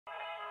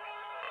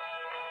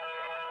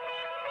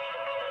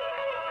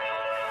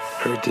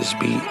Heard this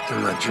beat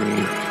in my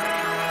dream.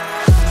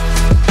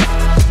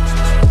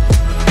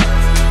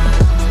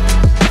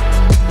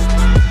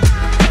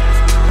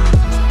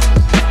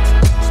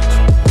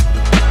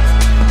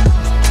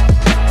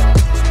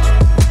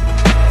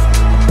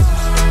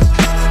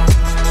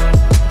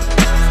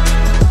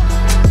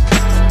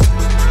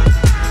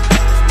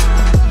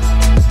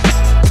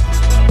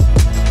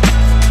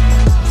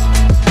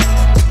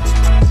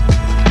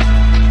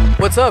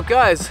 What's up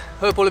guys?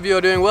 Hope all of you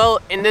are doing well.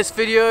 In this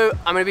video,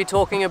 I'm going to be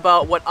talking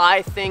about what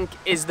I think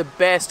is the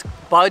best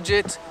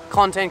budget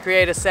content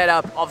creator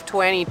setup of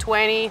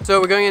 2020. So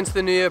we're going into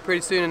the new year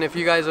pretty soon, and if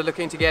you guys are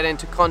looking to get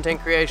into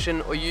content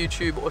creation or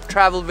YouTube or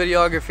travel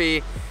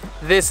videography,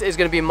 this is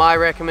going to be my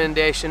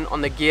recommendation on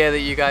the gear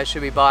that you guys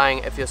should be buying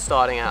if you're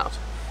starting out.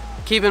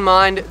 Keep in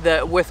mind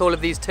that with all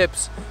of these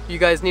tips, you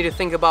guys need to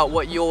think about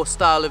what your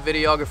style of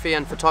videography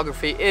and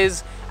photography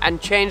is and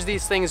change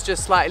these things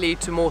just slightly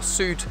to more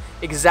suit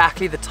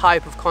exactly the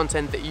type of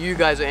content that you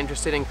guys are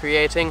interested in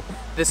creating.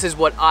 This is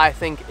what I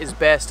think is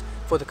best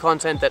for the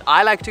content that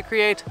I like to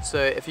create. So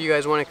if you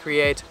guys want to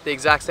create the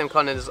exact same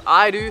content as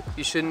I do,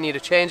 you shouldn't need to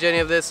change any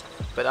of this,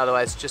 but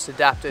otherwise just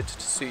adapt it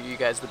to suit you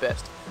guys the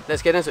best.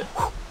 Let's get into it.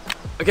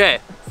 Okay,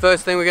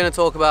 first thing we're going to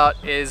talk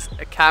about is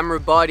a camera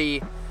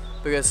body,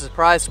 because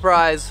surprise,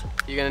 surprise,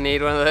 you're gonna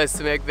need one of those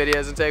to make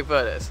videos and take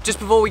photos. Just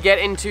before we get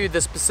into the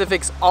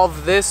specifics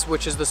of this,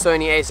 which is the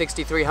Sony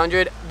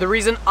a6300, the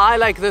reason I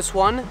like this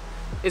one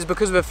is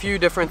because of a few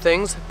different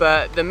things,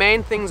 but the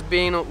main things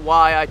being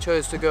why I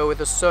chose to go with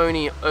the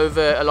Sony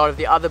over a lot of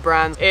the other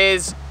brands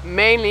is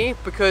mainly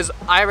because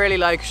I really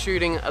like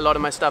shooting a lot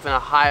of my stuff in a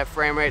higher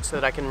frame rate so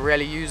that I can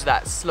really use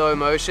that slow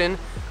motion.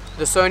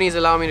 The Sonys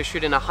allow me to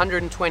shoot in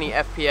 120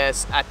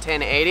 FPS at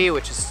 1080,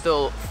 which is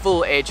still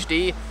full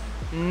HD.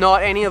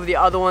 Not any of the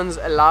other ones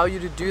allow you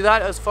to do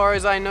that as far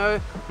as I know,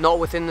 not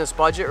within this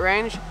budget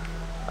range.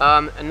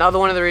 Another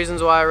one of the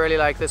reasons why I really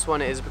like this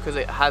one is because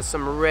it has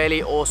some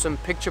really awesome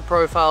picture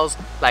profiles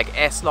like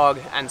S-Log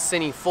and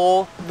Cine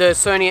 4. The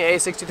Sony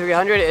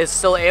a6300 is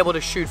still able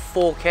to shoot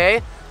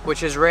 4K,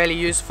 which is really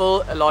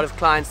useful. A lot of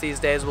clients these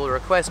days will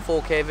request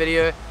 4K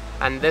video,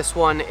 and this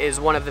one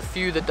is one of the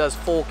few that does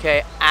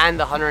 4K and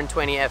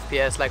 120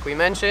 FPS like we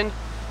mentioned.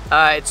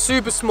 It's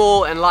super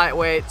small and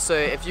lightweight, so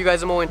if you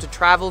guys are more into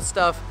travel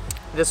stuff,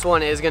 this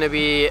one is going to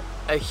be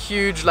a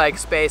huge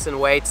space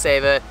and weight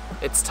saver.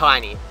 It's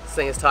tiny. This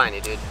thing is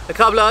tiny, dude. A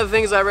couple of other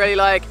things I really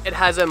like, it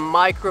has a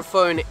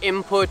microphone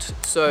input,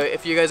 so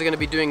if you guys are going to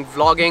be doing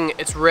vlogging,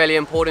 it's really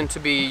important to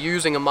be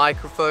using a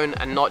microphone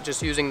and not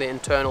just using the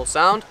internal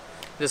sound.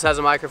 This has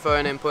a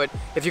microphone input.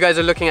 If you guys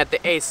are looking at the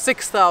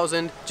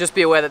a6000, just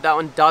be aware that that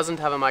one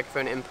doesn't have a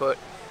microphone input.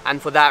 And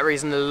for that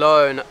reason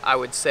alone, I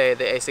would say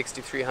the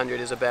a6300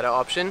 is a better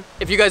option.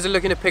 If you guys are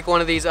looking to pick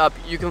one of these up,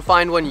 you can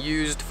find one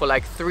used for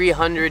like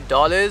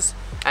 $300.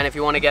 And if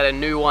you want to get a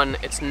new one,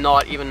 it's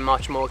not even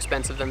much more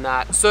expensive than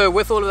that. So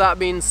with all of that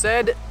being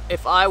said,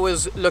 if I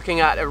was looking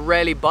at a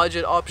really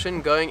budget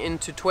option going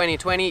into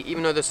 2020,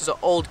 even though this is an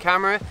old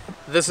camera,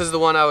 this is the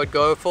one I would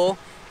go for.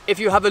 If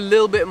you have a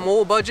little bit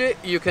more budget,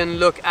 you can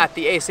look at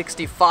the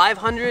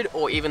a6500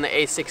 or even the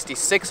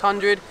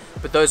a6600,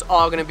 but those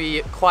are going to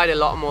be quite a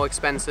lot more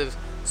expensive,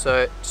 so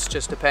it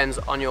just depends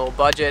on your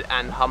budget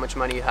and how much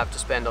money you have to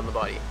spend on the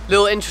body.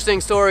 Little interesting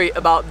story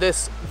about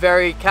this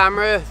very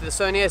camera, the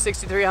Sony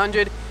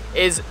a6300,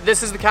 is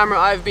this is the camera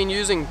I've been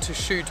using to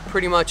shoot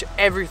pretty much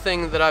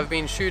everything that I've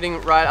been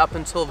shooting right up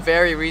until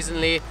very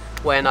recently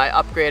when I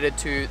upgraded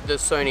to the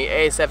Sony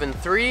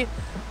a7 III.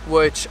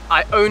 Which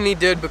I only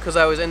did because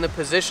I was in the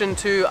position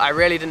to. I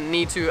really didn't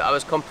need to. I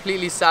was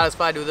completely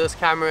satisfied with this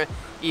camera,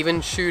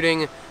 even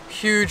shooting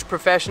huge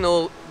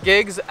professional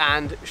gigs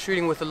and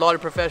shooting with a lot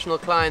of professional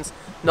clients.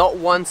 Not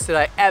once did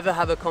I ever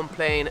have a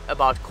complaint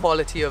about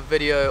quality of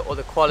video or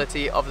the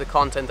quality of the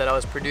content that I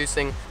was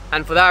producing.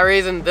 And for that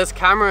reason, this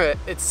camera,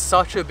 it's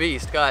such a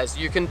beast, guys.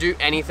 You can do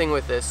anything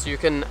with this. You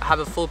can have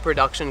a full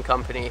production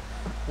company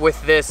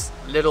with this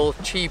little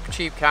cheap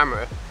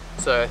camera.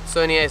 So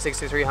Sony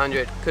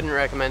a6300, couldn't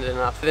recommend it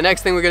enough. The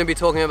next thing we're going to be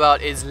talking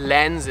about is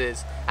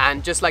lenses.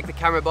 And just like the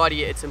camera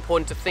body, it's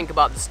important to think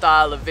about the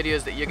style of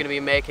videos that you're going to be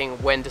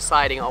making when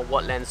deciding on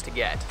what lens to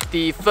get.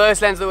 The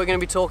first lens that we're going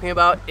to be talking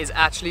about is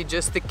actually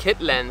just the kit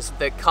lens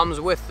that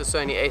comes with the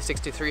Sony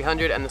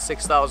a6300 and the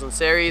 6000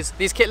 series.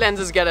 These kit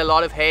lenses get a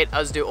lot of hate,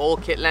 as do all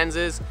kit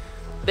lenses.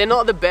 They're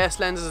not the best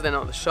lenses, they're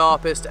not the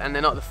sharpest, and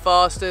they're not the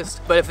fastest,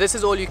 but if this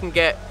is all you can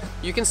get,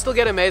 you can still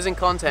get amazing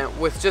content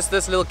with just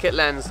this little kit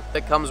lens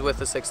that comes with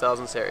the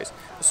 6000 series.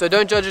 So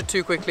don't judge it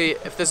too quickly.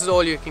 If this is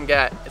all you can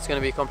get, it's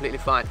going to be completely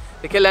fine.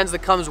 The kit lens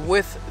that comes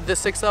with the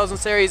 6000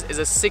 series is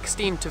a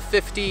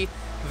 16-50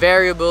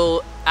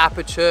 variable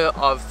aperture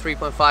of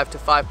 3.5 to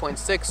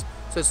 5.6,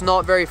 so it's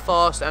not very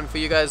fast, and for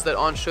you guys that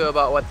aren't sure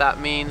about what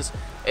that means,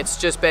 it's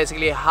just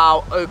basically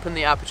how open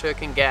the aperture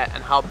can get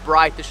and how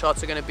bright the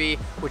shots are going to be,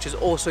 which is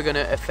also going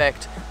to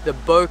affect the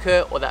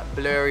bokeh or that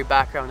blurry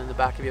background in the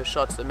back of your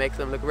shots that make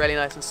them look really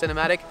nice and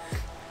cinematic.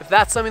 If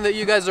that's something that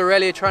you guys are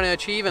really trying to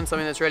achieve and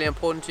something that's really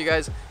important to you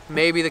guys,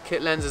 maybe the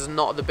kit lens is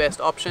not the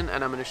best option,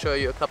 and I'm going to show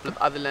you a couple of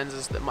other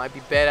lenses that might be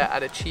better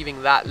at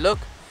achieving that look.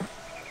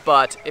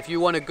 But if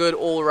you want a good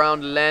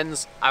all-around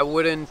lens, I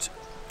wouldn't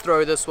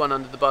throw this one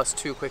under the bus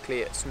too quickly.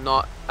 It's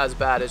not as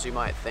bad as you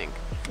might think.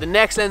 The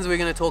next lens we're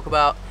going to talk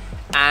about,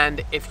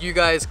 and if you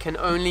guys can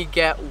only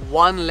get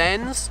one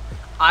lens,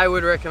 I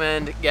would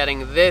recommend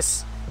getting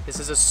this. This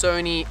is a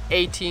Sony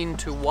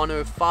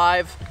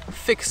 18-105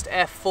 fixed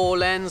f4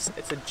 lens.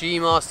 It's a G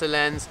Master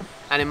lens,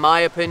 and in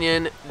my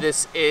opinion,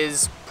 this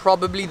is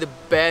probably the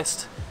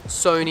best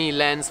Sony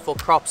lens for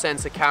crop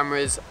sensor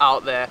cameras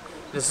out there.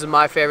 This is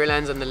my favorite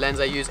lens and the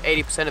lens I use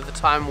 80% of the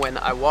time when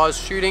I was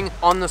shooting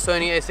on the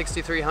Sony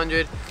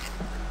a6300.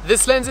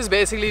 This lens is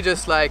basically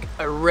just like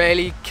a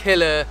really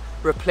killer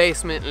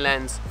replacement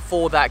lens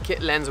for that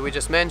kit lens we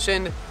just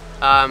mentioned.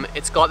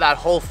 It's got that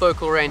whole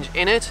focal range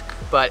in it,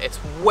 but it's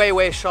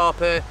way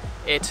sharper.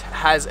 It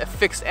has a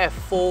fixed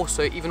f4,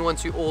 so even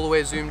once you all the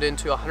way zoomed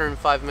into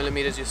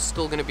 105mm, you're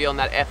still going to be on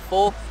that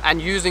f4.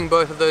 And using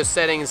both of those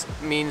settings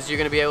means you're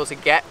going to be able to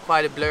get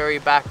quite a blurry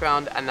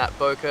background and that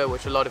bokeh,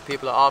 which a lot of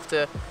people are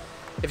after.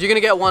 If you're going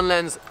to get one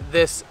lens,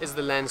 this is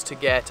the lens to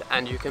get,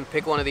 and you can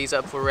pick one of these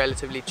up for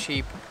relatively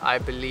cheap. I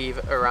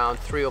believe around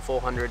 $300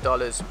 or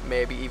 $400,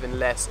 maybe even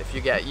less if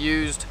you get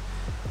used.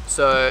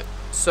 So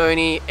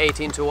Sony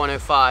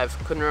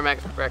 18-105, couldn't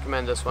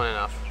recommend this one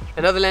enough.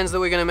 Another lens that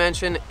we're going to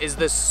mention is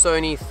this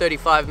Sony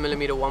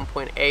 35mm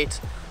 1.8.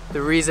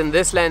 The reason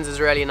this lens is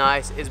really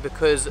nice is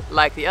because,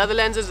 like the other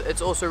lenses,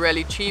 it's also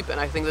really cheap,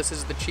 and I think this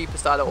is the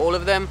cheapest out of all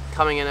of them,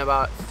 coming in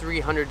about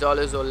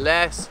 $300 or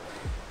less.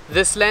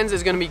 This lens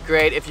is going to be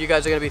great if you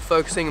guys are going to be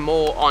focusing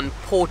more on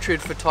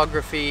portrait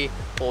photography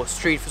or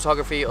street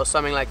photography or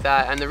something like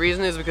that. And the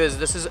reason is because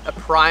this is a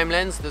prime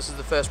lens. This is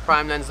the first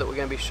prime lens that we're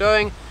going to be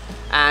showing,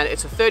 and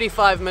it's a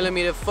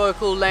 35mm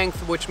focal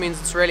length, which means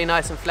it's really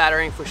nice and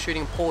flattering for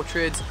shooting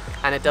portraits,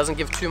 and it doesn't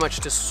give too much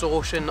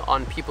distortion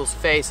on people's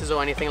faces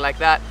or anything like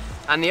that.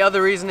 And the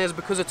other reason is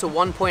because it's a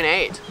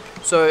 1.8,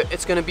 so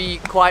it's going to be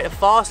quite a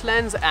fast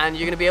lens, and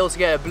you're going to be able to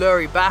get a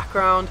blurry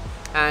background,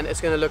 and it's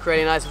going to look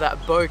really nice with that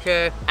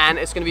bokeh, and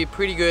it's going to be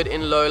pretty good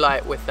in low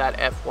light with that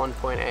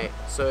f1.8.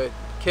 So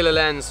killer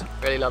lens,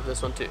 really love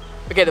this one too.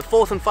 Okay, the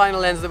fourth and final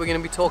lens that we're going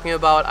to be talking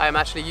about, I'm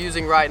actually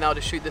using right now to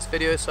shoot this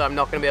video, so I'm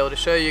not going to be able to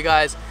show you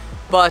guys,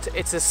 but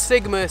it's a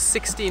Sigma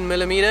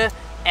 16mm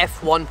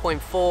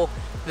f1.4.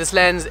 This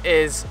lens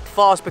is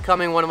fast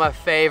becoming one of my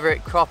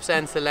favorite crop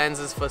sensor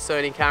lenses for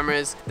Sony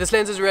cameras. This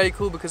lens is really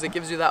cool because it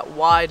gives you that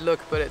wide look,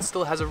 but it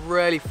still has a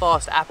really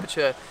fast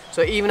aperture.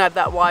 So even at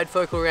that wide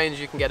focal range,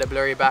 you can get a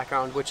blurry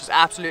background, which is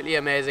absolutely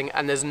amazing.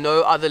 And there's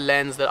no other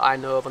lens that I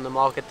know of on the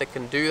market that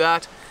can do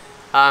that.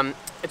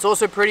 It's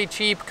also pretty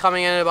cheap,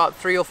 coming in at about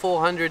 $300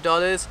 or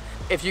 $400.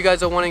 If you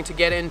guys are wanting to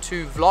get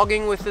into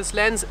vlogging with this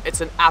lens,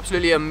 it's an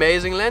absolutely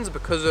amazing lens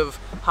because of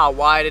how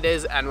wide it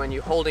is, and when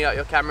you're holding out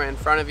your camera in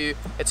front of you,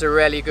 it's a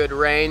really good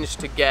range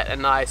to get a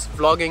nice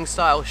vlogging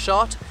style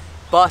shot.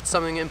 But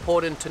something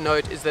important to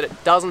note is that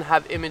it doesn't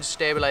have image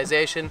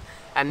stabilization,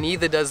 and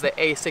neither does the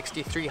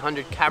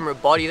a6300 camera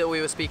body that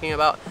we were speaking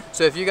about.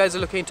 So if you guys are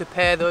looking to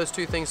pair those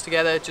two things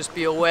together, just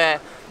be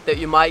aware that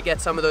you might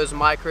get some of those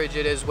micro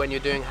jitters when you're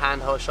doing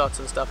handheld shots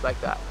and stuff like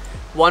that.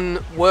 One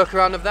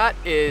workaround of that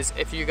is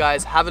if you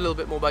guys have a little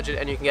bit more budget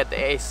and you can get the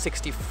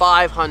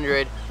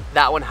a6500,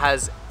 that one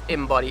has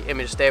in-body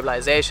image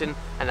stabilization,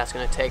 and that's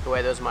going to take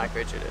away those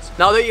micro jitters.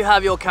 Now that you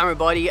have your camera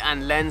body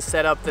and lens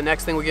set up, the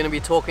next thing we're going to be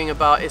talking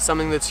about is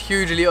something that's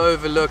hugely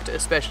overlooked,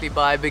 especially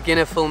by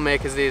beginner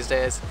filmmakers these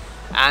days,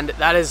 and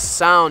that is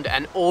sound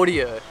and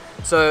audio.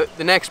 So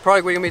the next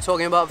product we're going to be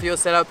talking about for your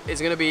setup is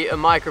going to be a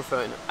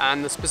microphone,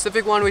 and the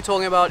specific one we're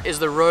talking about is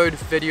the Rode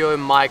Video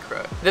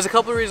Micro. There's a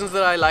couple of reasons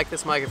that I like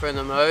this microphone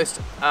the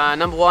most.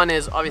 Number one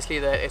is obviously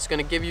that it's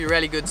going to give you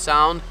really good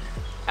sound,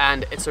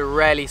 and it's a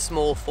really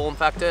small form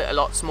factor, a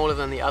lot smaller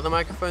than the other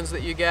microphones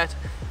that you get.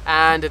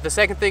 And the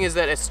second thing is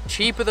that it's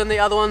cheaper than the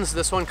other ones.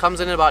 This one comes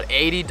in at about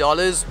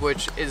 $80,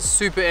 which is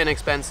super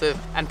inexpensive,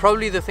 and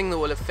probably the thing that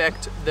will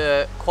affect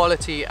the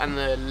quality and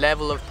the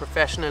level of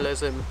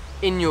professionalism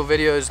in your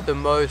videos the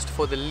most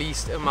for the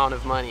least amount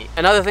of money.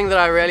 Another thing that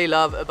I really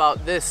love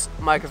about this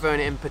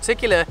microphone in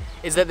particular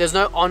is that there's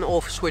no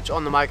on-off switch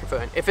on the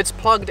microphone. If it's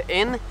plugged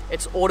in,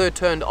 it's auto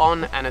turned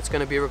on and it's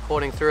going to be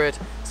recording through it.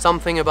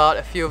 Something about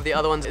a few of the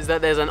other ones is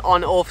that there's an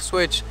on-off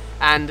switch,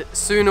 and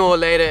sooner or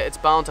later it's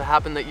bound to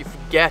happen that you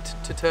forget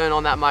to turn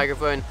on that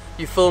microphone.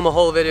 You film a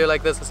whole video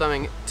like this or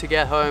something to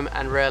get home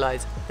and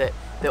realize that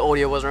the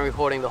audio wasn't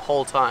recording the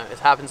whole time.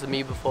 It's happened to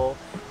me before,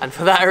 and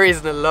for that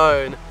reason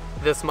alone,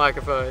 this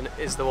microphone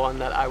is the one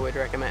that I would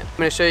recommend. I'm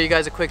going to show you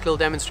guys a quick little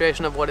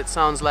demonstration of what it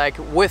sounds like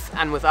with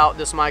and without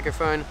this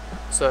microphone,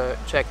 so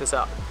check this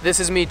out. This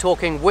is me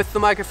talking with the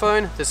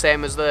microphone, the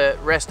same as the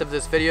rest of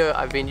this video.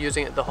 I've been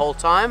using it the whole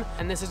time,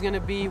 and this is going to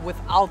be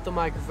without the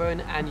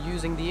microphone and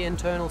using the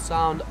internal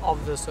sound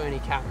of the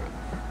Sony camera.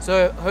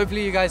 So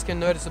hopefully you guys can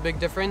notice a big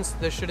difference.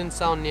 This shouldn't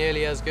sound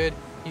nearly as good.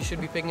 You should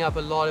be picking up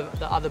a lot of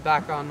the other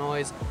background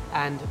noise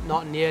and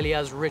not nearly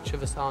as rich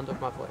of a sound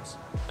of my voice.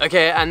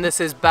 Okay, and this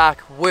is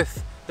back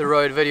with the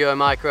Rode Video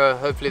Micro.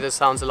 Hopefully this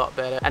sounds a lot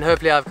better, and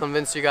hopefully I've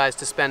convinced you guys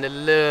to spend a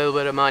little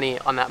bit of money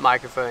on that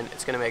microphone.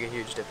 It's gonna make a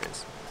huge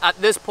difference.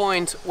 At this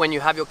point, when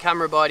you have your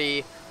camera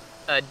body,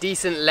 a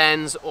decent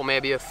lens or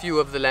maybe a few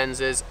of the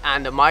lenses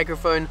and a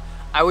microphone,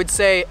 I would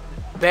say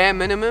bare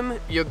minimum,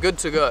 you're good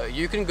to go.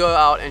 You can go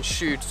out and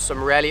shoot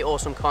some really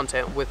awesome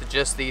content with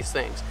just these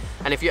things.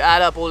 And if you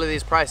add up all of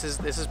these prices,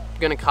 this is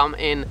gonna come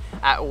in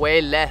at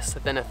way less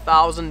than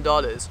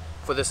 $1,000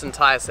 for this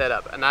entire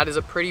setup. And that is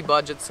a pretty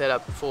budget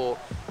setup for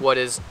what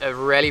is a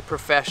really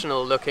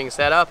professional looking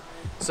setup.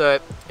 So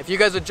if you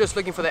guys are just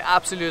looking for the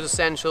absolute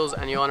essentials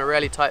and you're on a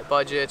really tight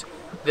budget,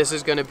 this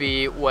is gonna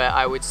be where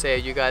I would say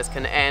you guys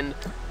can end.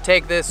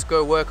 Take this,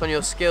 go work on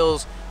your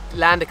skills,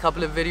 land a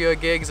couple of video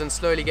gigs and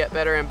slowly get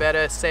better and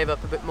better, save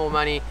up a bit more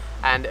money,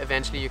 and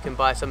eventually you can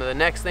buy some of the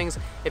next things.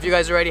 If you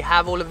guys already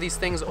have all of these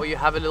things or you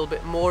have a little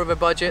bit more of a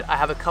budget, I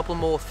have a couple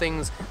more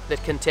things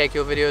that can take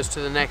your videos to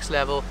the next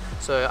level.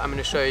 So I'm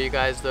gonna show you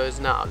guys those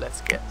now.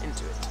 Let's get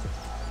into it.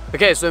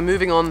 Okay, so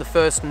moving on, the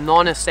first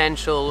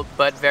non-essential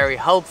but very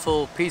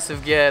helpful piece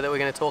of gear that we're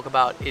gonna talk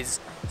about is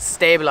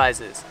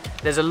stabilizers.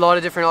 There's a lot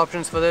of different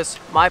options for this.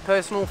 My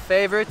personal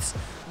favorites,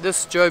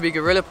 this Joby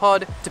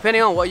GorillaPod.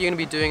 Depending on what you're gonna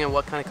be doing and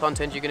what kind of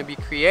content you're gonna be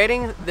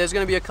creating, there's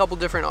gonna be a couple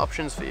different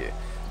options for you.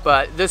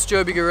 But this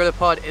Joby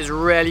GorillaPod is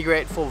really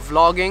great for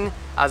vlogging,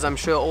 as I'm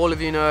sure all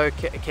of you know,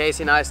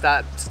 Casey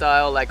Neistat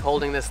style, like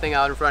holding this thing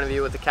out in front of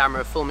you with the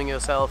camera, filming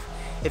yourself.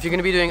 If you're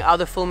gonna be doing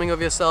other filming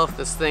of yourself,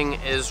 this thing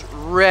is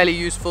really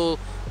useful.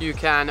 You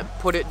can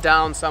put it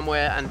down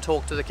somewhere and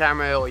talk to the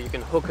camera, or you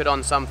can hook it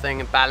on something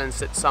and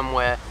balance it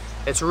somewhere.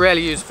 It's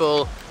really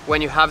useful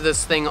when you have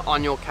this thing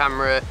on your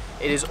camera.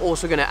 It is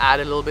also going to add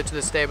a little bit to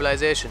the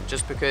stabilization,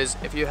 just because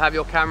if you have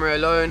your camera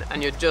alone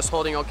and you're just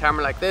holding your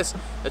camera like this,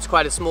 it's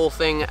quite a small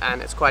thing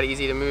and it's quite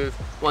easy to move.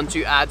 Once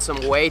you add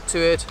some weight to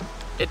it,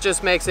 it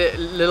just makes it a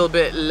little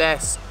bit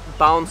less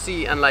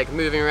bouncy and like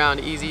moving around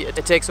easy. It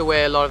takes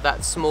away a lot of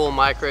that small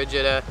micro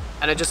jitter,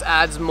 and it just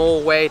adds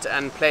more weight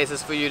and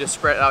places for you to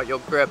spread out your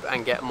grip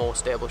and get more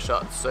stable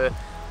shots. So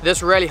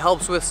this really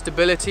helps with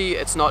stability.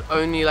 It's not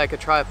only like a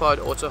tripod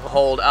or to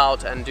hold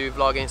out and do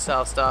vlogging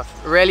style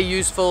stuff. Really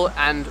useful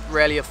and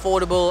really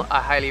affordable. I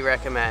highly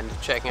recommend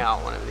checking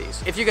out one of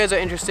these. If you guys are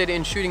interested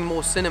in shooting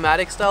more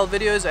cinematic style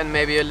videos and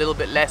maybe a little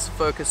bit less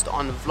focused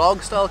on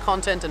vlog style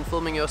content and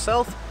filming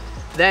yourself,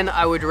 then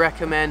I would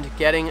recommend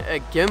getting a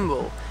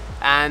gimbal.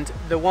 And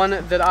the one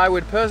that I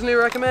would personally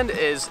recommend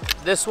is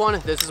this one.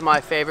 This is my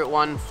favorite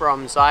one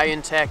from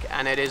Zion Tech,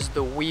 and it is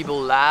the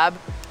Weeble Lab.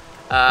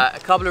 A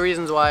couple of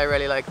reasons why I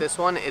really like this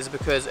one is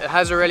because it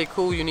has a really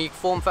cool, unique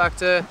form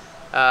factor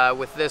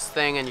with this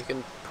thing, and you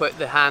can put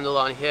the handle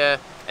on here.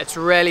 It's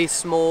really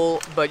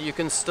small, but you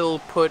can still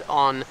put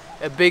on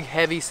a big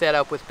heavy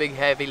setup with big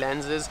heavy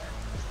lenses,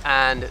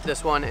 and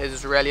this one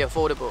is really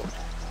affordable.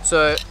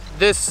 So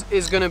this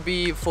is going to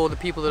be for the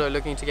people that are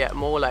looking to get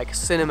more like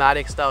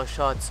cinematic style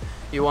shots.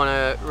 You want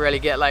to really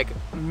get like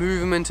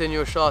movement in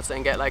your shots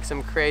and get like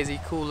some crazy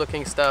cool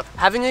looking stuff.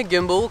 Having a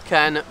gimbal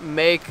can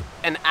make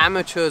an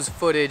amateur's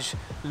footage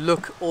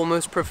look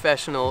almost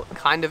professional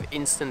kind of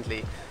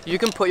instantly. You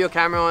can put your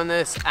camera on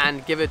this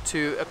and give it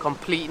to a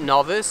complete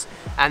novice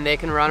and they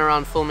can run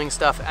around filming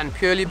stuff, and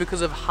purely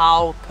because of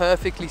how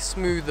perfectly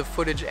smooth the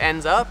footage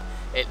ends up,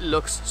 it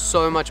looks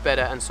so much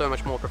better and so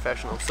much more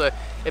professional. So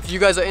if you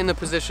guys are in the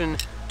position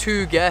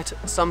to get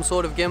some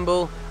sort of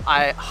gimbal,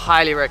 I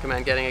highly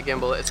recommend getting a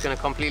gimbal. It's going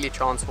to completely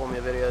transform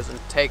your videos and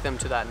take them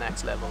to that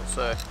next level.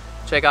 So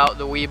check out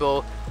the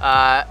Weeble.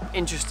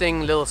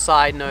 Interesting little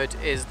side note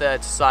is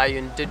that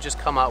Zion did just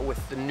come out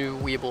with the new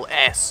Weeble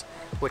S,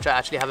 which I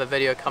actually have a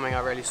video coming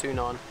out really soon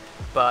on.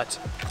 But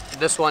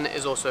this one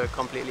is also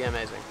completely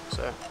amazing.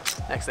 So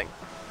next thing.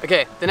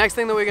 Okay, the next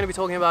thing that we're going to be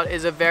talking about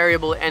is a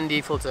variable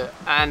ND filter,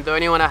 and the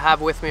only one I have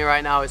with me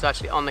right now is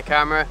actually on the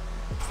camera,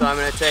 so I'm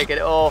going to take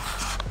it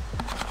off,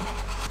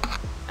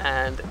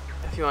 and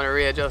if you want to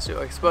readjust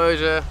your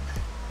exposure.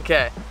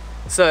 Okay,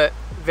 so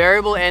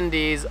variable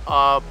NDs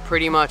are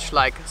pretty much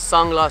like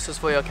sunglasses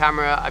for your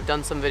camera. I've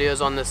done some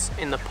videos on this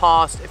in the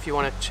past. If you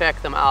want to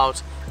check them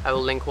out, I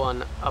will link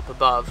one up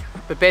above.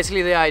 But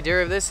basically the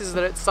idea of this is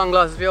that it's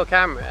sunglasses for your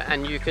camera,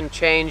 and you can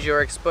change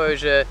your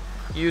exposure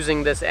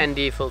using this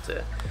ND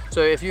filter.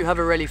 So if you have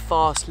a really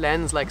fast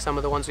lens like some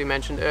of the ones we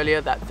mentioned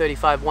earlier, that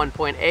 35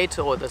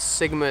 1.8 or the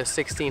Sigma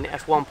 16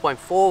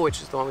 f1.4,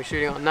 which is the one we're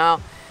shooting on now,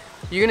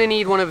 you're gonna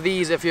need one of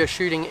these if you're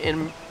shooting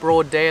in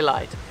broad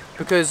daylight.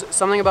 Because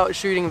something about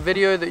shooting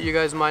video that you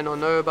guys might not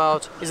know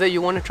about is that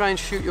you want to try and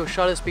shoot your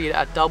shutter speed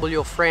at double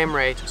your frame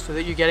rate so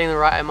that you're getting the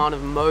right amount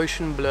of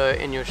motion blur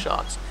in your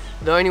shots.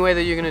 The only way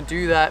that you're going to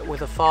do that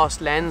with a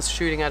fast lens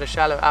shooting at a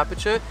shallow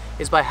aperture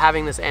is by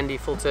having this ND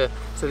filter,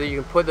 so that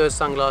you can put those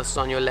sunglasses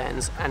on your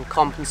lens and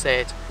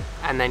compensate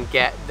and then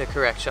get the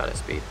correct shutter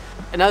speed.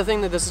 Another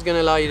thing that this is going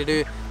to allow you to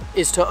do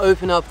is to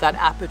open up that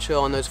aperture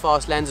on those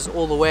fast lenses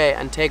all the way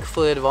and take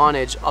full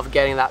advantage of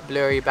getting that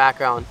blurry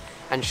background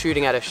and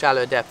shooting at a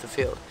shallow depth of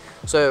field.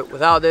 So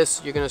without this,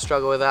 you're going to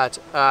struggle with that.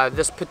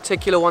 This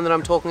particular one that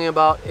I'm talking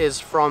about is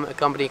from a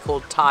company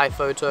called Thai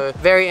Photo.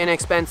 Very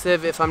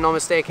inexpensive, if I'm not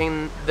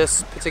mistaken.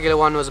 This particular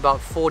one was about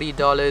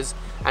 $40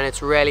 and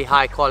it's really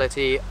high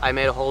quality. I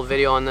made a whole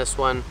video on this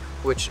one,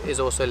 which is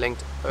also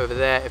linked over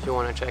there if you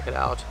want to check it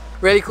out.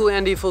 Really cool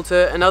ND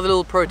filter. Another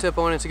little pro tip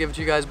I wanted to give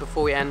to you guys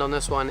before we end on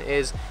this one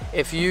is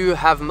if you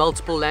have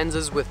multiple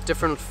lenses with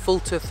different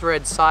filter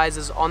thread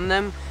sizes on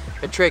them,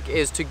 the trick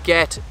is to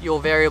get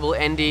your variable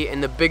ND in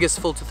the biggest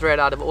filter thread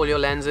out of all your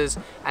lenses,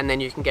 and then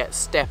you can get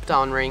step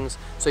down rings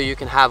so you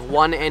can have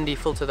one ND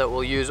filter that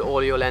will use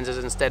all your lenses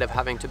instead of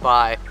having to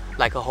buy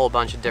like a whole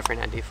bunch of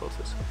different ND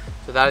filters.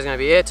 So that is going to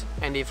be it.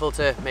 ND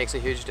filter makes a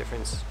huge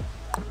difference.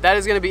 That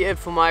is going to be it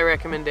for my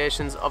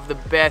recommendations of the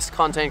best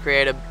content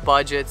creator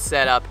budget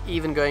setup,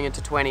 even going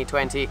into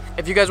 2020.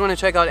 If you guys want to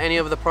check out any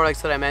of the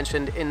products that I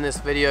mentioned in this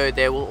video,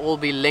 they will all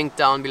be linked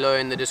down below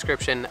in the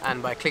description,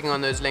 and by clicking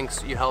on those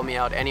links you help me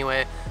out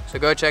anyway, so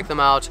go check them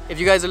out. If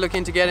you guys are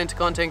looking to get into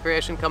content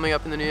creation coming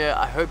up in the new year,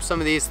 I hope some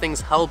of these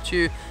things helped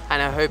you,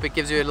 and I hope it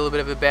gives you a little bit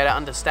of a better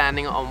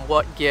understanding on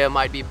what gear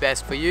might be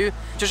best for you.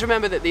 Just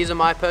remember that these are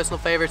my personal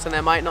favorites and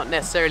they might not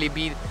necessarily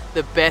be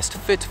the best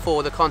fit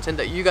for the content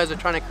that you guys are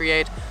trying to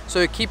create.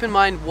 So keep in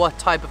mind what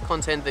type of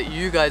content that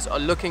you guys are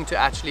looking to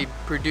actually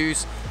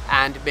produce,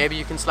 and maybe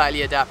you can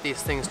slightly adapt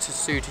these things to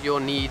suit your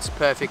needs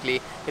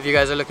perfectly. If you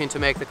guys are looking to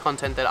make the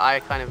content that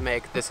I kind of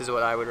make, this is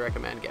what I would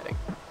recommend getting.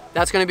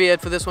 That's going to be it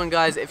for this one,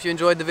 guys. If you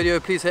enjoyed the video,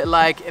 please hit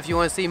like. If you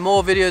want to see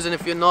more videos, and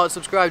if you're not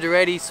subscribed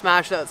already,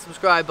 smash that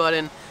subscribe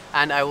button,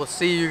 and I will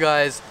see you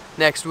guys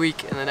next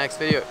week in the next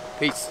video.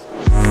 Peace.